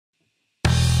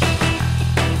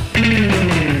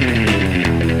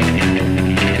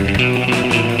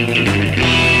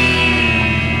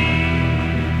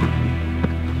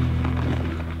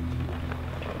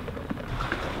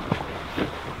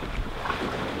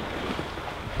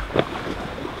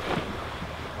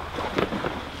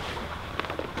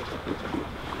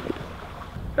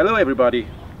Hello everybody!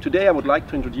 Today I would like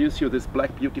to introduce you this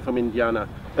black beauty from Indiana,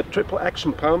 a triple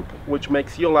action pump which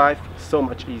makes your life so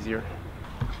much easier.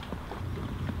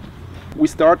 We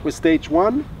start with stage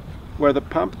 1, where the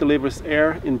pump delivers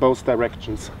air in both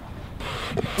directions.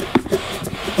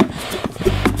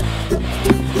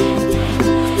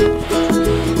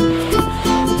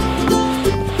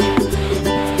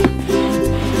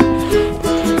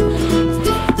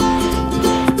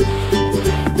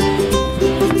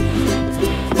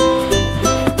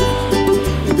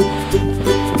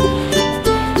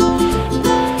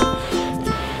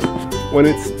 When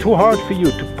it's too hard for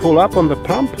you to pull up on the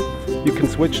pump, you can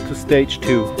switch to stage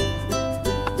 2.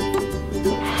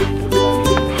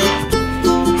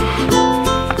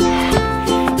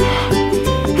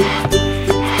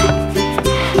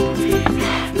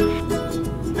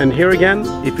 And here again,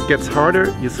 if it gets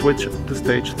harder, you switch to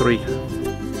stage 3.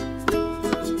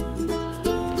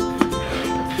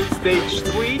 Stage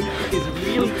 3 is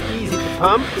really easy to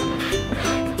pump.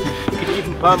 You can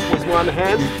even pump with one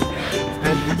hand,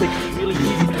 and it makes it really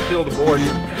easy to fill the board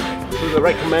to the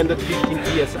recommended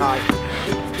 15 psi.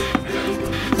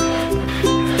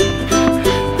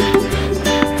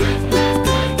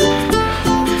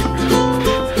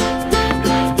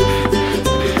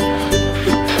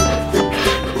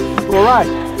 Alright,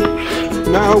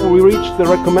 now we reached the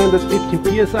recommended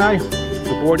 15 psi,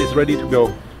 the board is ready to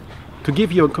go. To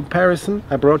give you a comparison,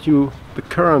 I brought you the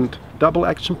current double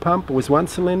action pump with 1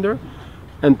 cylinder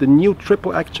and the new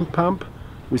triple action pump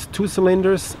with 2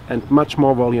 cylinders and much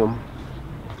more volume.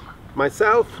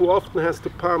 Myself, who often has to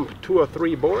pump 2 or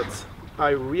 3 boards, I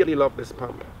really love this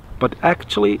pump. But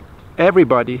actually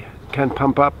everybody can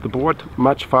pump up the board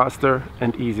much faster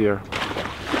and easier.